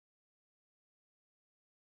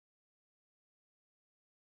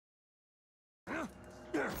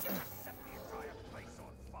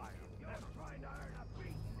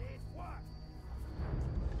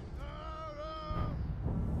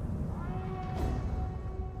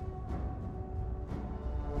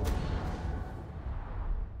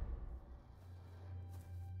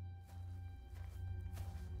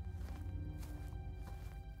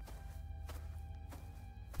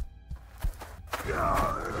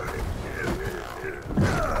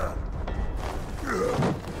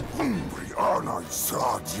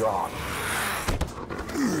Sarjan.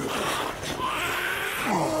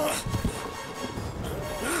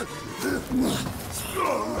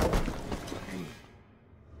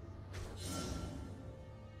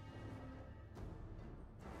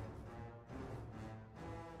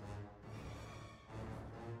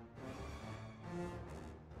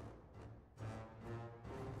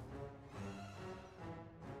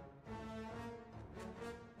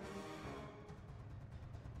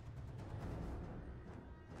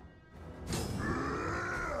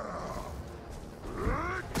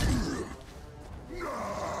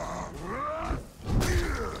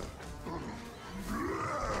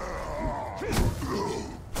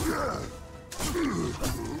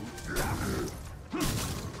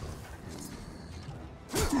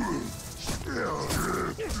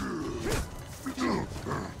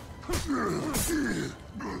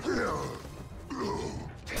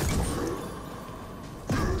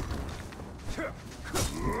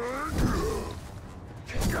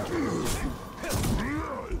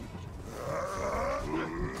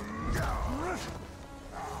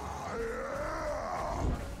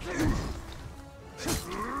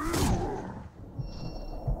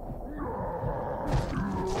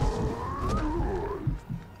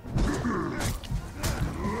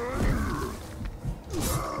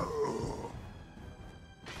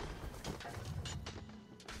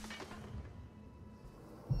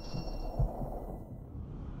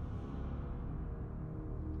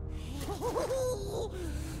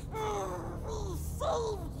 We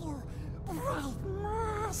saved you, Bright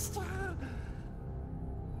Master.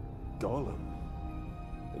 Gollum?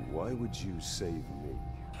 And why would you save me?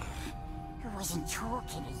 I wasn't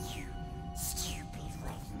talking to you, stupid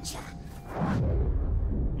ranger.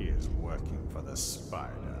 He is working for the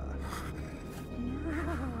spider.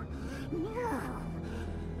 No.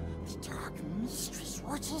 The Dark Mistress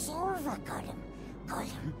watches over Gollum.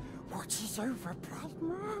 Gollum watches over Bright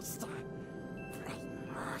Master. Bright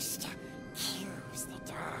Master kills the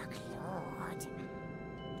Dark Lord.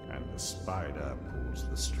 And the spider pulls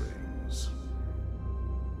the strings.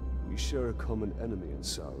 We share a common enemy in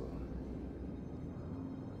Sauron.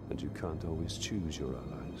 And you can't always choose your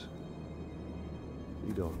allies.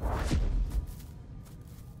 Lead on.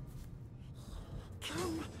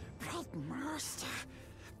 Come, Bright Master.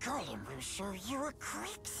 Gollum will show you a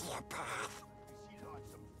quicker path.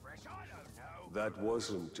 That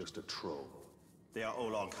wasn't just a troll. They are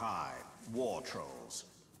Olog High, war trolls.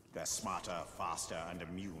 They're smarter, faster, and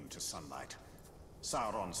immune to sunlight.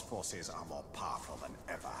 Sauron's forces are more powerful than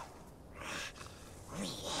ever. We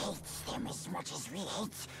hate them as much as we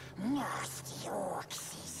hate nasty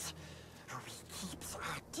orcs. We keep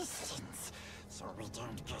our distance so we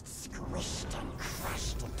don't get squished and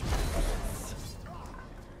crushed into bits.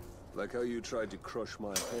 Like how you tried to crush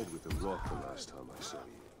my head with a rock the last time I saw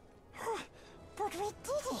you. But we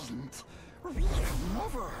didn't. We have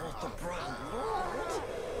never hurt the Bright Lord.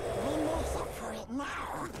 We make up for it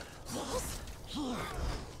now. Yes? Here.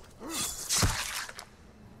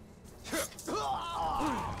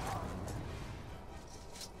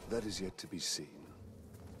 That is yet to be seen.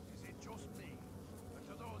 Is it just me? But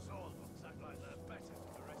do those old ones act like they're better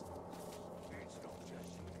than the rest of us? It's not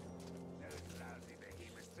just you. Those lousy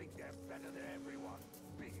behemoths think they're better than everyone,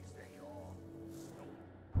 big as they are.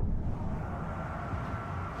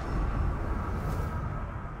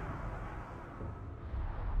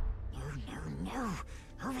 No.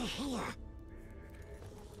 Over here.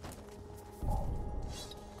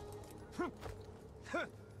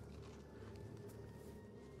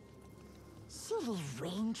 Silly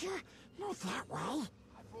ranger. Not that way.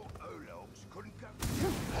 I thought Ologs couldn't go. This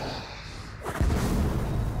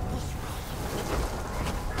way.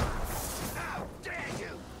 How dare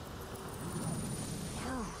you!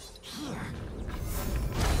 No, here.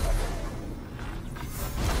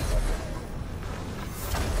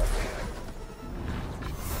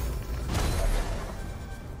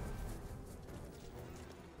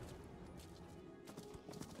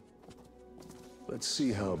 Let's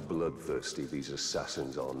see how bloodthirsty these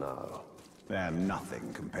assassins are now. They're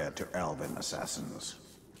nothing compared to elven assassins.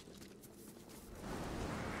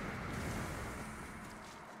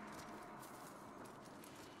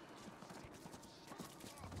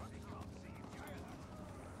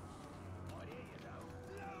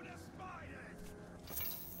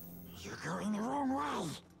 You're going the wrong way.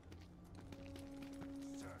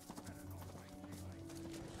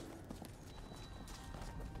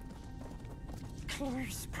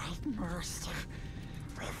 Close, Bright Master.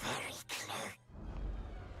 We're very close.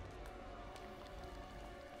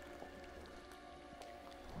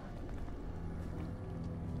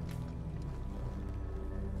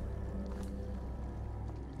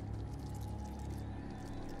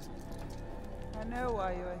 know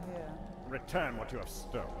why you are here. Return what you have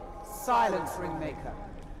stolen. Silence, Ringmaker.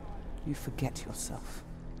 You forget yourself.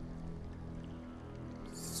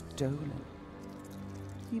 Stolen.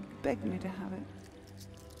 You begged me to have it.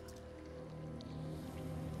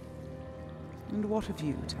 And what of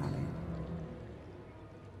you, Talion?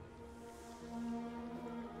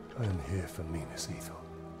 I am here for Minas Ethel.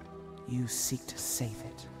 You seek to save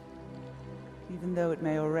it, even though it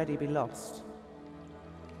may already be lost.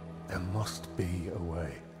 There must be a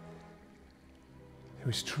way. There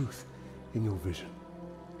is truth in your vision.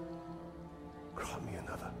 Grant me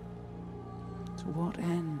another. To what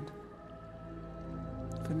end?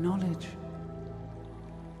 For knowledge?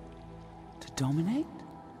 To dominate?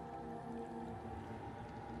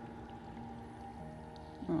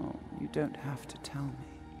 Oh, you don't have to tell me.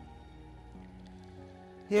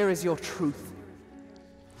 Here is your truth.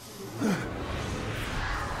 You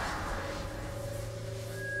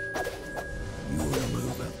want to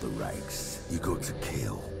move up the ranks, you got to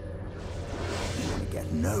kill. You want to get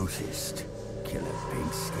noticed, kill a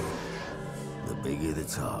pink skin. The bigger the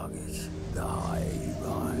target, the higher you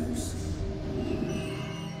rise.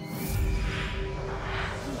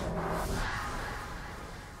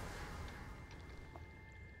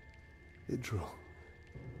 Idril.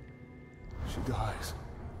 She dies.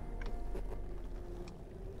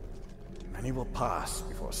 Many will pass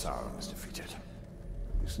before Sauron is defeated.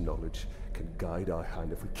 This knowledge can guide our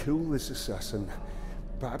hand. If we kill this assassin,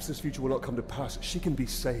 perhaps this future will not come to pass. She can be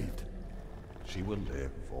saved. She will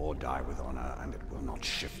live or die with honor, and it will not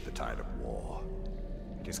shift the tide of war.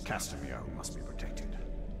 It is Castamere who must be protected.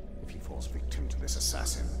 If he falls victim to this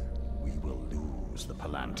assassin, we will lose the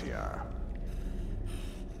Palantir.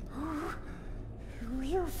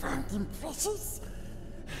 You found him precious?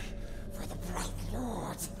 For the Bright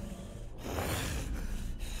Lord.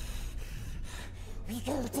 We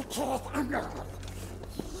go to Kirith Umber.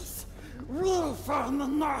 Yes, we'll find the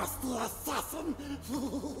nasty assassin.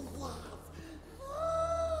 Yes.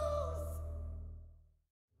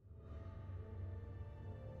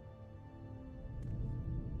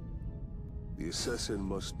 The assassin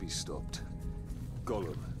must be stopped.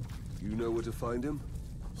 Gollum, you know where to find him?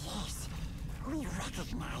 Yes, we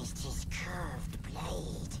recognized his curved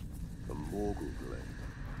blade. A Morgul blade.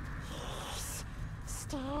 Yes,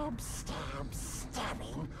 stab, stab,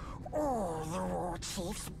 stabbing all the War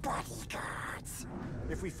Chief's bodyguards.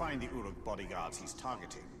 If we find the Uruk bodyguards he's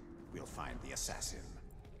targeting, we'll find the assassin.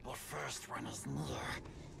 The first one is near.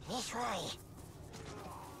 This way.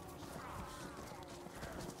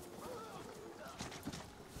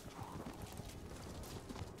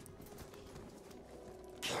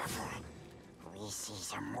 Careful. We see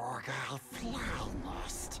some Morgai fly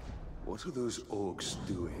nest. What are those orcs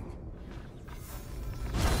doing?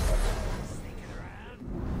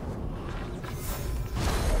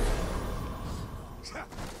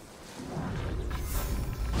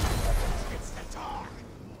 It's the dark.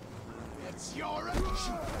 It's your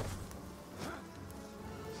action.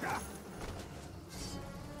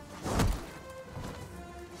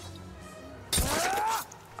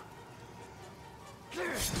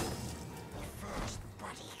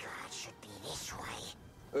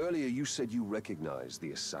 Earlier you said you recognized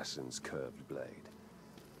the assassin's curved blade.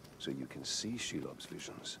 So you can see Shelob's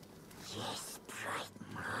visions. Yes, Bright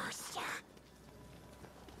Master.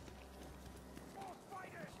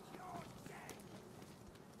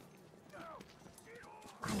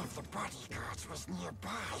 One of the bodyguards was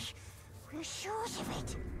nearby. We're sure of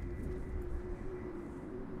it.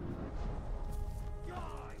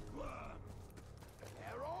 Die, worm!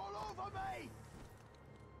 They're all over me!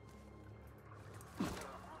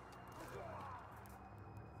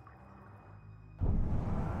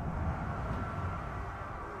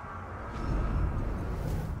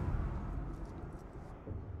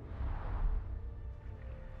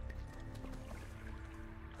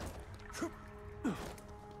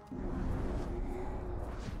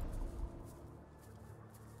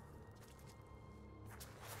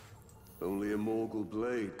 Only a Morgul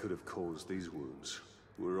blade could have caused these wounds.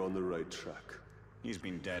 We're on the right track. He's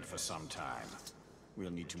been dead for some time.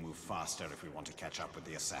 We'll need to move faster if we want to catch up with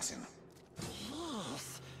the assassin.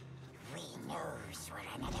 Yes. We knows where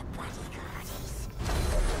another bodyguard is.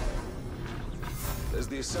 As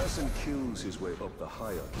the assassin kills his way up the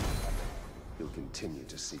hierarchy, he'll continue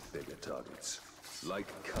to seek bigger targets. Like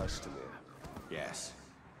Castamere. Yes.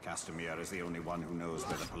 Castamere is the only one who knows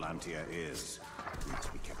where the Palantir is. He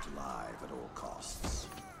must be kept alive at all costs.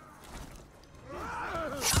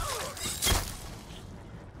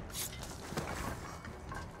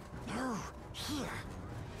 No, here.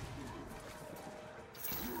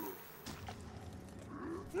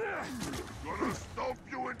 Gotta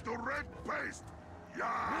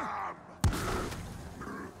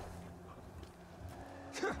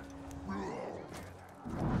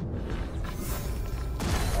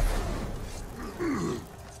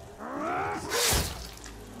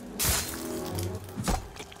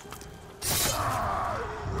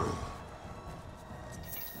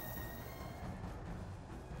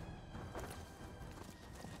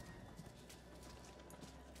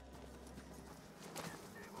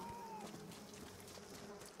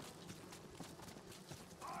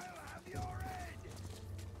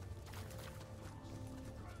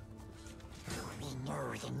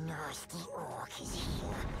a nasty orc is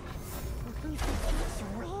here. But we forget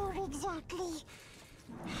where exactly.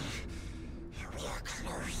 We are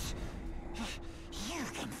close. You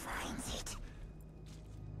can find it.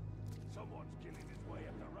 Someone's killing his way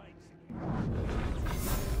up the ranks again.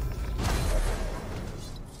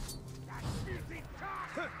 That filthy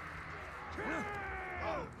cock!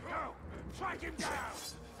 Oh, no! Track him down!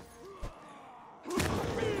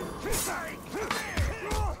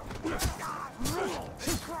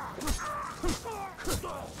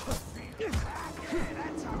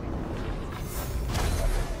 That's how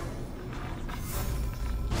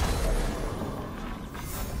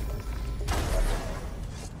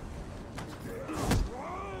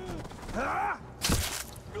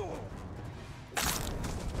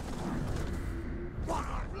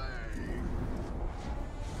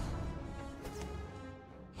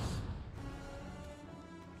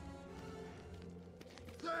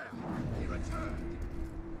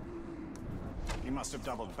He must have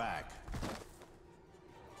doubled back.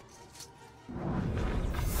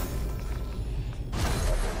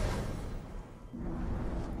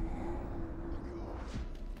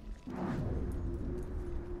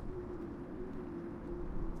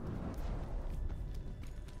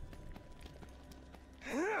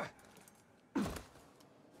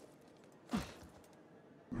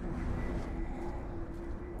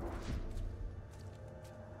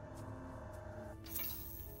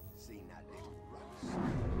 Seen that little roast?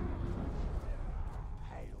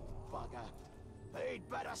 Pale bugger. He'd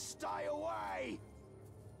better stay away!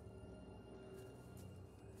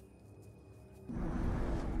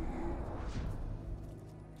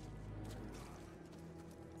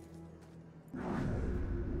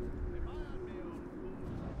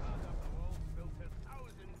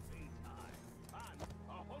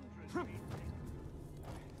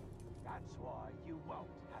 That's why you won't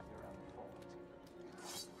have your own fort.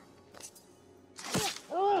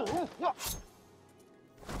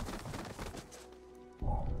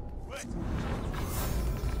 Wait!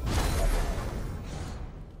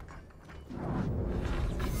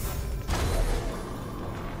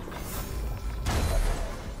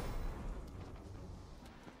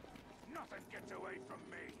 Nothing gets away from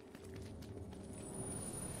me!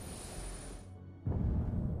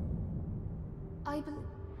 I believe...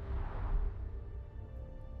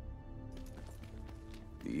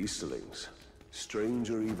 The Easterlings,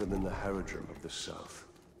 stranger even than the Haradrim of the South.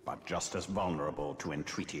 But just as vulnerable to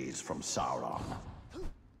entreaties from Sauron.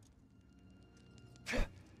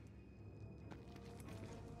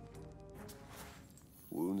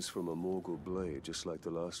 Wounds from a Morgul blade, just like the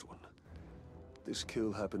last one. This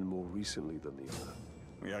kill happened more recently than the other.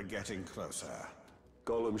 We are getting closer.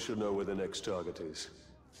 Gollum should know where the next target is.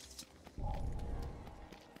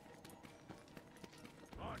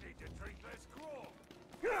 I need to drink less grog!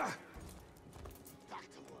 Back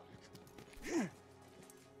to work.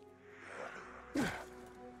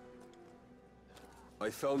 I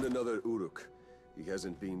found another Uruk. He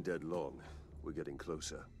hasn't been dead long. We're getting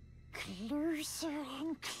closer. Closer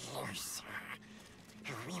and closer.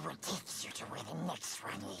 We will take you to where the next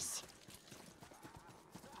one is.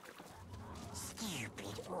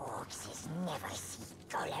 Stupid orcs never see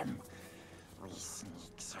Gollum. We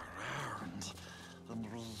sneaks around,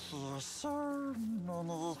 and we hear so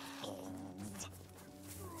many things.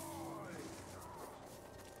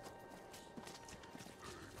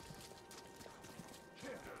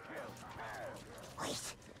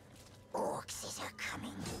 Wait, orcs are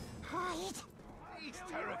coming. Hide! He's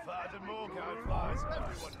terrified of Morgul flies,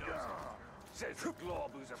 everyone knows it. Says the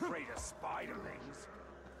glob who's afraid of spiderlings.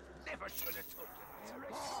 Never should have took him,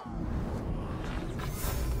 Terrace.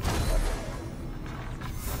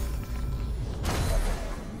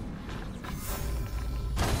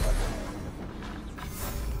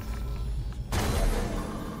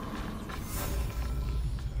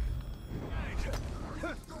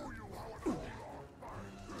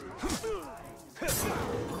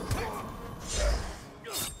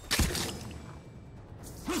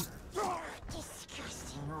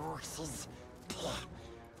 Disgusting orcs.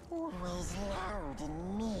 Always loud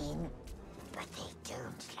and mean. But they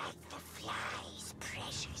don't like the flies,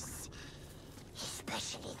 precious.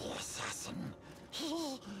 Especially the assassin.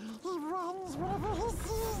 He runs whenever he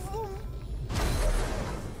sees them.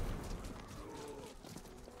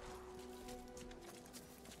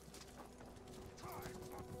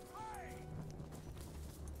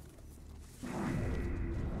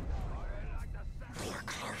 We're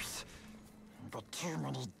close. But too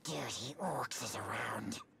many dirty orcs is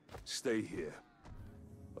around. Stay here.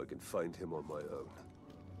 I can find him on my own.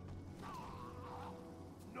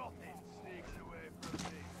 Nothing sneaks away from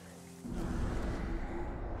me.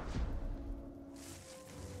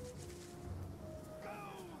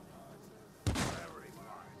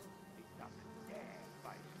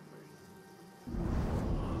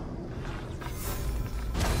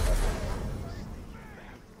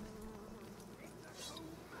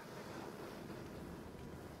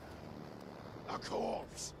 A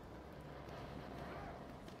corpse!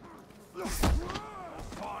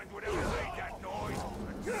 Find whatever made that noise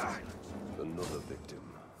and silence. Another victim.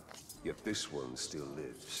 Yet this one still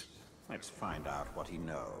lives. Let's find out what he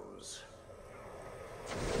knows.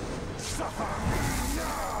 Suffer me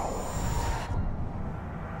now!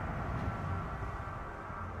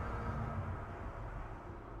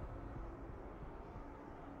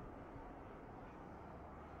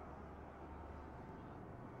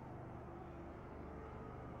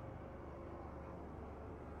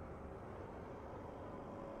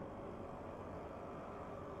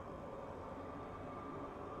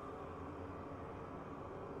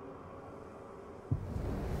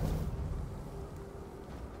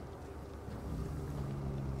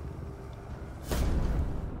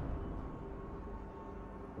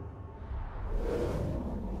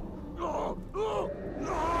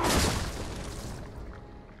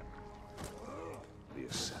 The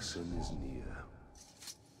assassin is near.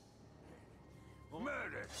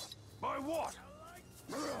 Murdered! By what?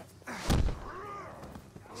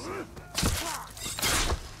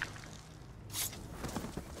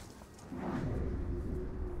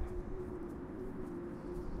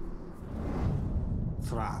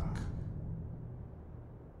 Thrak.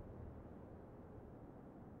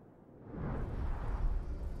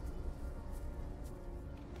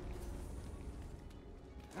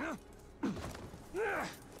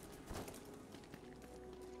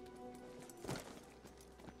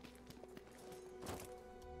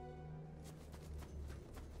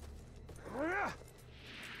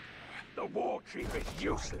 The war chief is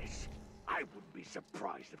useless. I wouldn't be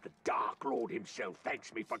surprised if the Dark Lord himself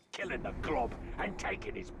thanks me for killing the Glob and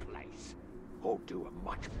taking his place. Or do a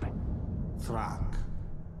much better. Thrak.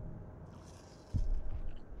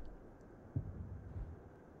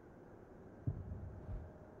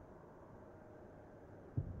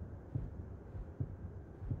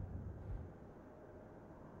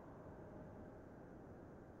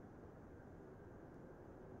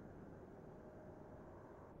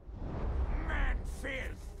 Man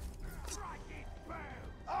filth!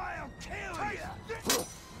 I'll kill you!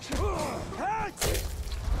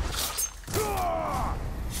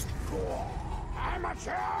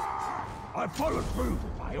 Amateur! I followed through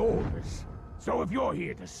with my orders. So if you're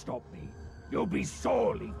here to stop me, you'll be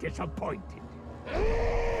sorely disappointed. Today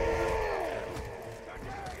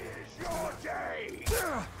is your day!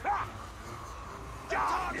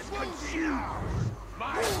 Darkness consumes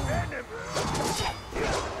my venom!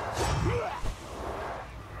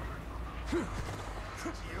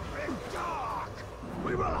 You in dark!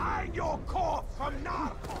 We will hang your corpse from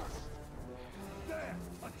Narcos! There!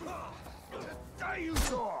 There you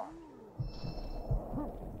saw!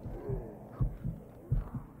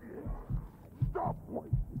 Stop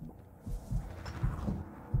waiting!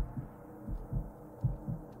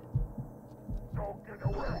 Don't get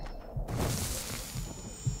away!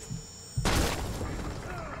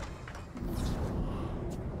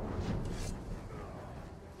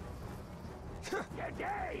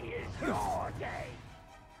 Today is your day!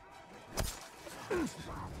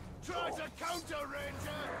 Try to counter,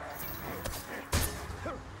 Ranger!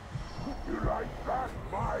 You like that,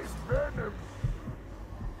 my venom?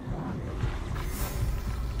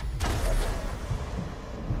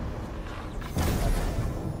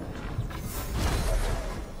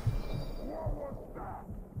 What was that?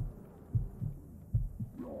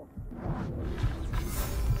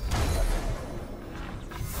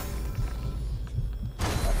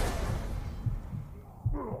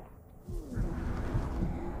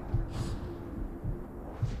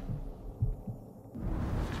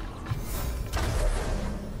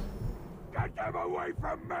 Get them away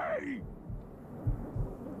from me!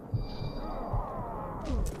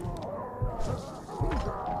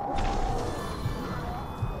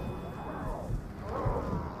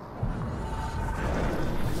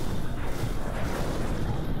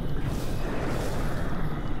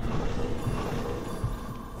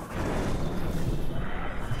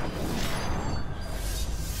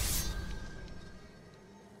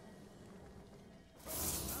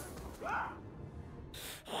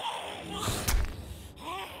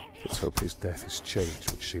 Let's hope his death has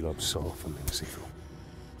changed what Shelob saw from Minasithal.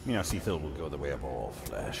 Minasithal will go the way of all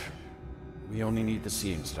flesh. We only need the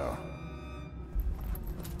Seeing Star.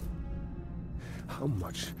 How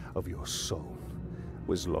much of your soul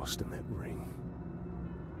was lost in that ring?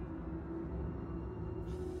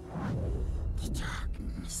 The Dark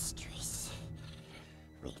Mistress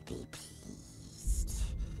will be pleased.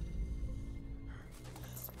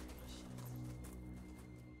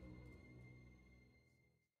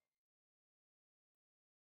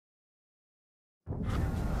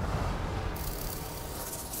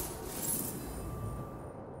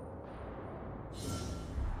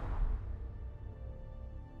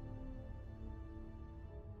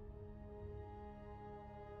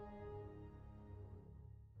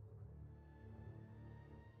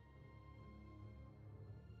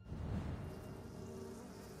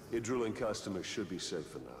 Idril and Castamir should be safe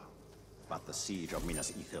for now. But the siege of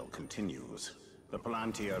Minas Ithil continues. The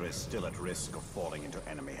Palantir is still at risk of falling into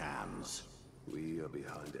enemy hands. We are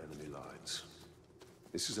behind enemy lines.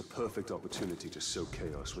 This is a perfect opportunity to sow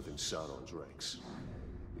chaos within Sauron's ranks.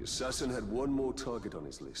 The assassin had one more target on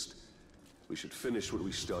his list. We should finish what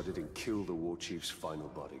we started and kill the war chief's final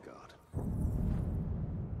bodyguard.